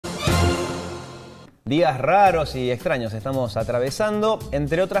Días raros y extraños estamos atravesando,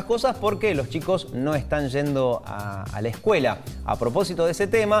 entre otras cosas porque los chicos no están yendo a la escuela. A propósito de ese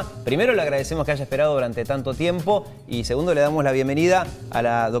tema, primero le agradecemos que haya esperado durante tanto tiempo y segundo le damos la bienvenida a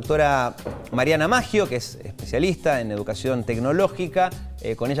la doctora Mariana Maggio, que es especialista en educación tecnológica.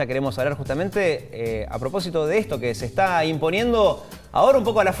 Con ella queremos hablar justamente a propósito de esto que se está imponiendo ahora un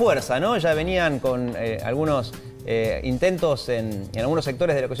poco a la fuerza, ¿no? Ya venían con algunos intentos en algunos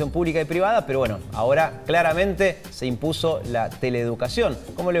sectores de la educación pública y privada, pero bueno, ahora claramente se impuso la teleeducación.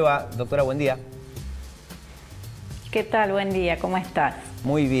 ¿Cómo le va, doctora? Buen día. ¿Qué tal? Buen día, ¿cómo estás?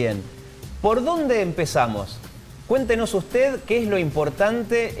 Muy bien. ¿Por dónde empezamos? Cuéntenos usted qué es lo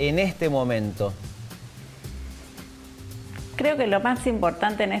importante en este momento. Creo que lo más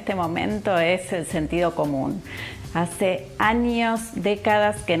importante en este momento es el sentido común. Hace años,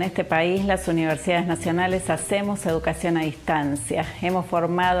 décadas que en este país las universidades nacionales hacemos educación a distancia. Hemos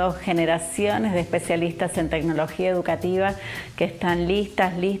formado generaciones de especialistas en tecnología educativa que están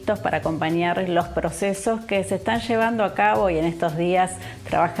listos para acompañar los procesos que se están llevando a cabo y en estos días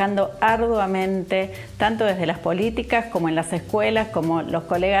trabajando arduamente, tanto desde las políticas como en las escuelas, como los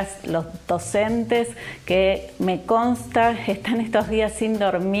colegas, los docentes, que me consta están estos días sin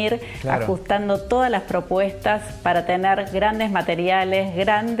dormir, claro, ajustando todas las propuestas para tener grandes materiales,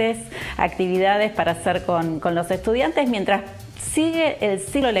 grandes actividades para hacer con los estudiantes mientras sigue el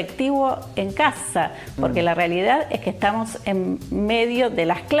ciclo lectivo en casa, porque la realidad es que estamos en medio de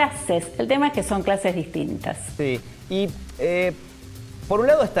las clases. El tema es que son clases distintas. Sí, y por un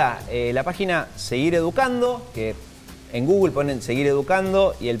lado está la página Seguir Educando, que en Google ponen Seguir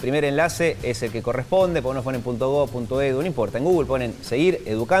Educando y el primer enlace es el que corresponde, porque unos ponen .gov.edu, no importa. En Google ponen Seguir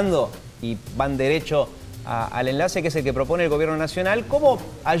Educando y van derecho al enlace que es el que propone el Gobierno Nacional como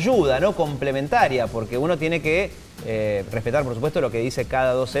ayuda, ¿no? Complementaria, porque uno tiene que respetar, por supuesto, lo que dice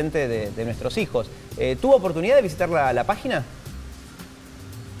cada docente de nuestros hijos. ¿Tuvo oportunidad de visitar la página?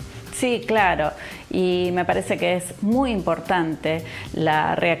 Sí, claro, y me parece que es muy importante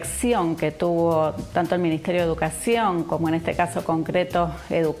la reacción que tuvo tanto el Ministerio de Educación como en este caso concreto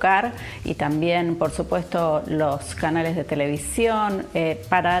Educar y también, por supuesto, los canales de televisión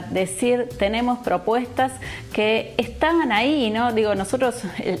para decir tenemos propuestas que estaban ahí, ¿no? Digo, nosotros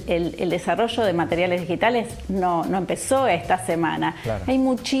el desarrollo de materiales digitales no empezó esta semana. Claro. Hay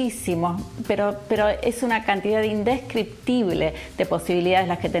muchísimos, pero es una cantidad indescriptible de posibilidades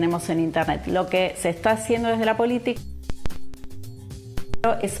las que tenemos en Internet. Lo que se está haciendo desde la política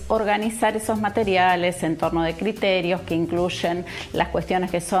es organizar esos materiales en torno de criterios que incluyen las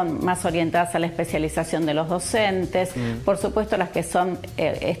cuestiones que son más orientadas a la especialización de los docentes, por supuesto las que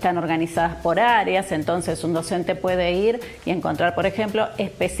están organizadas por áreas, entonces un docente puede ir y encontrar, por ejemplo,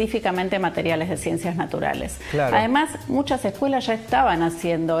 específicamente materiales de ciencias naturales. Claro. Además, muchas escuelas ya estaban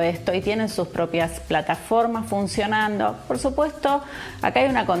haciendo esto y tienen sus propias plataformas funcionando. Por supuesto, acá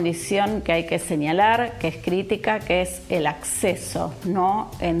hay una condición que hay que señalar, que es crítica, que es el acceso, no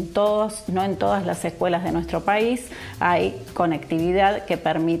en todas las escuelas de nuestro país hay conectividad que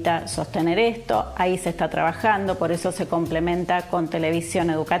permita sostener esto. Ahí se está trabajando, por eso se complementa con televisión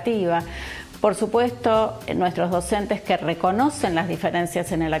educativa. Por supuesto, nuestros docentes que reconocen las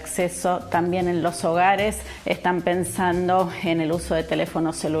diferencias en el acceso, también en los hogares, están pensando en el uso de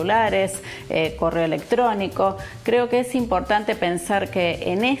teléfonos celulares, correo electrónico. Creo que es importante pensar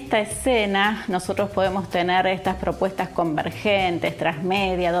que en esta escena nosotros podemos tener estas propuestas convergentes,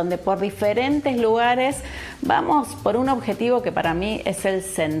 transmedia, donde por diferentes lugares vamos por un objetivo que para mí es el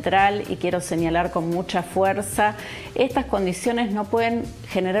central y quiero señalar con mucha fuerza. Estas condiciones no pueden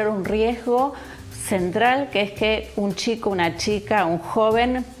generar un riesgo central, que es que un chico, una chica, un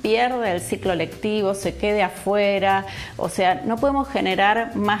joven pierda el ciclo lectivo, se quede afuera. O sea, no podemos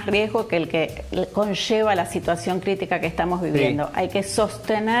generar más riesgo que el que conlleva la situación crítica que estamos viviendo. Sí. Hay que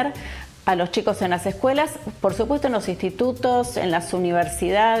sostener a los chicos en las escuelas, por supuesto en los institutos, en las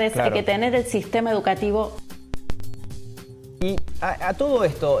universidades. Claro. Hay que tener el sistema educativo. Y a todo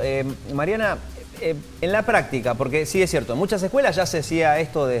esto, Mariana, en la práctica, porque sí es cierto, en muchas escuelas ya se hacía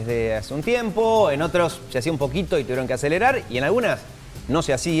esto desde hace un tiempo, en otros se hacía un poquito y tuvieron que acelerar, y en algunas no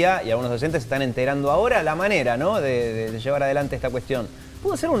se hacía, y algunos docentes se están enterando ahora la manera, ¿no?, de llevar adelante esta cuestión.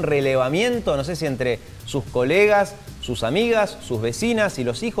 ¿Pudo ser un relevamiento, no sé si entre sus colegas, sus amigas, sus vecinas y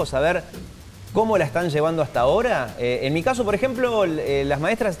los hijos, a ver cómo la están llevando hasta ahora? En mi caso, por ejemplo, las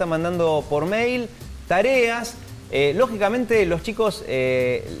maestras están mandando por mail tareas. Lógicamente los chicos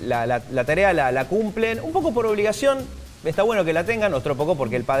la tarea la cumplen un poco por obligación, está bueno que la tengan, otro poco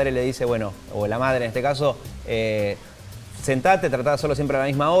porque el padre le dice, bueno, o la madre en este caso, sentate, tratá solo siempre a la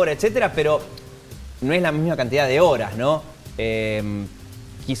misma hora, etcétera, pero no es la misma cantidad de horas, ¿no?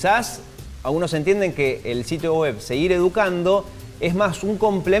 Quizás algunos entienden que el sitio web Seguir Educando es más un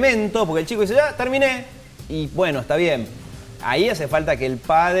complemento, porque el chico dice, ya terminé, y bueno, está bien. Ahí hace falta que el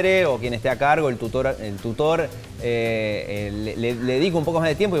padre o quien esté a cargo, el tutor le dedique un poco más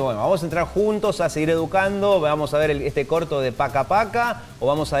de tiempo y bueno, vamos a entrar juntos a seguir educando, vamos a ver este corto de Paca Paca o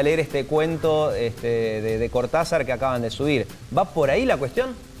vamos a leer este cuento de Cortázar que acaban de subir. ¿Va por ahí la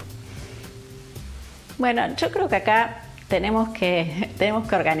cuestión? Bueno, yo creo que acá tenemos que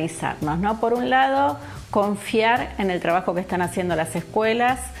organizarnos, ¿no? Por un lado, confiar en el trabajo que están haciendo las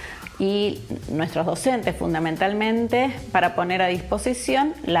escuelas y nuestros docentes fundamentalmente para poner a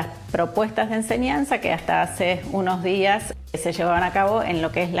disposición las propuestas de enseñanza que hasta hace unos días se llevaban a cabo en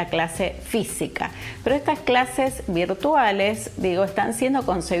lo que es la clase física. Pero estas clases virtuales, digo, están siendo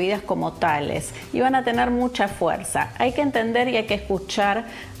concebidas como tales y van a tener mucha fuerza. Hay que entender y hay que escuchar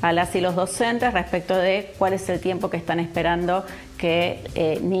a las y los docentes respecto de cuál es el tiempo que están esperando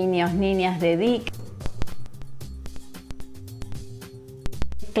que niños, niñas dediquen.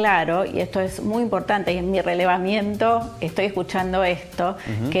 Claro, y esto es muy importante, y en mi relevamiento estoy escuchando esto,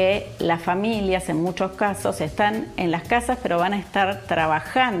 que las familias en muchos casos están en las casas pero van a estar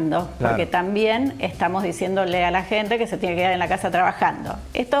trabajando, porque también estamos diciéndole a la gente que se tiene que quedar en la casa trabajando.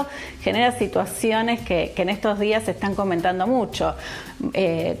 Esto genera situaciones que en estos días se están comentando mucho.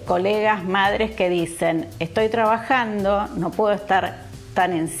 Colegas, madres que dicen, estoy trabajando, no puedo estar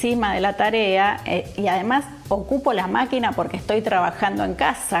tan encima de la tarea y además ocupo la máquina porque estoy trabajando en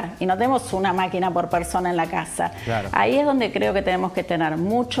casa y no tenemos una máquina por persona en la casa. Claro. Ahí es donde creo que tenemos que tener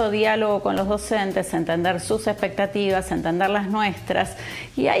mucho diálogo con los docentes, entender sus expectativas, entender las nuestras.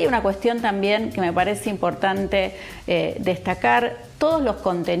 Y hay una cuestión también que me parece importante destacar. Todos los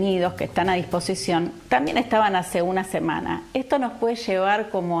contenidos que están a disposición también estaban hace una semana. Esto nos puede llevar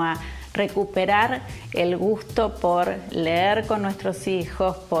como a recuperar el gusto por leer con nuestros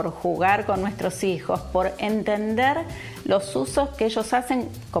hijos, por jugar con nuestros hijos, por entender los usos que ellos hacen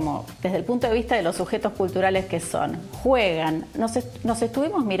como desde el punto de vista de los sujetos culturales que son. Juegan. Nos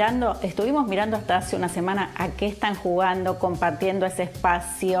estuvimos mirando hasta hace una semana a qué están jugando, compartiendo ese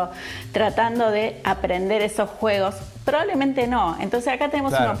espacio, tratando de aprender esos juegos. Probablemente no. Entonces acá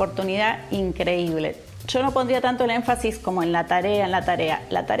tenemos una oportunidad increíble. Yo no pondría tanto el énfasis como en la tarea, La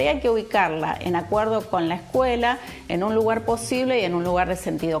tarea hay que ubicarla en acuerdo con la escuela, en un lugar posible y en un lugar de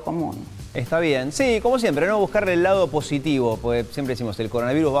sentido común. Está bien. Sí, como siempre, no buscarle el lado positivo, porque siempre decimos, el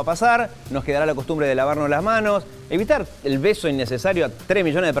coronavirus va a pasar, nos quedará la costumbre de lavarnos las manos, evitar el beso innecesario a 3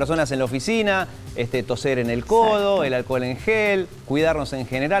 millones de personas en la oficina, toser en el codo, el alcohol en gel, cuidarnos en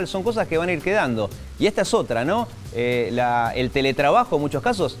general, son cosas que van a ir quedando. Y esta es otra, ¿no? El teletrabajo en muchos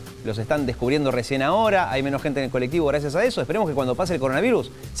casos los están descubriendo recién ahora, hay menos gente en el colectivo gracias a eso, esperemos que cuando pase el coronavirus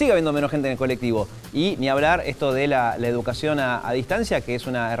siga habiendo menos gente en el colectivo. Y ni hablar esto de la educación a distancia, que es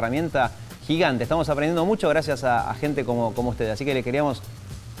una herramienta gigante. Estamos aprendiendo mucho gracias a gente como ustedes, así que le queríamos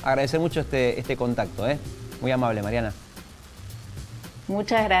agradecer mucho este contacto, ¿eh? Muy amable, Mariana.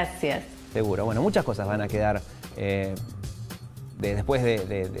 Muchas gracias. Seguro. Bueno, muchas cosas van a quedar después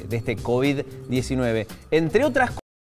de este COVID-19. Entre otras cosas...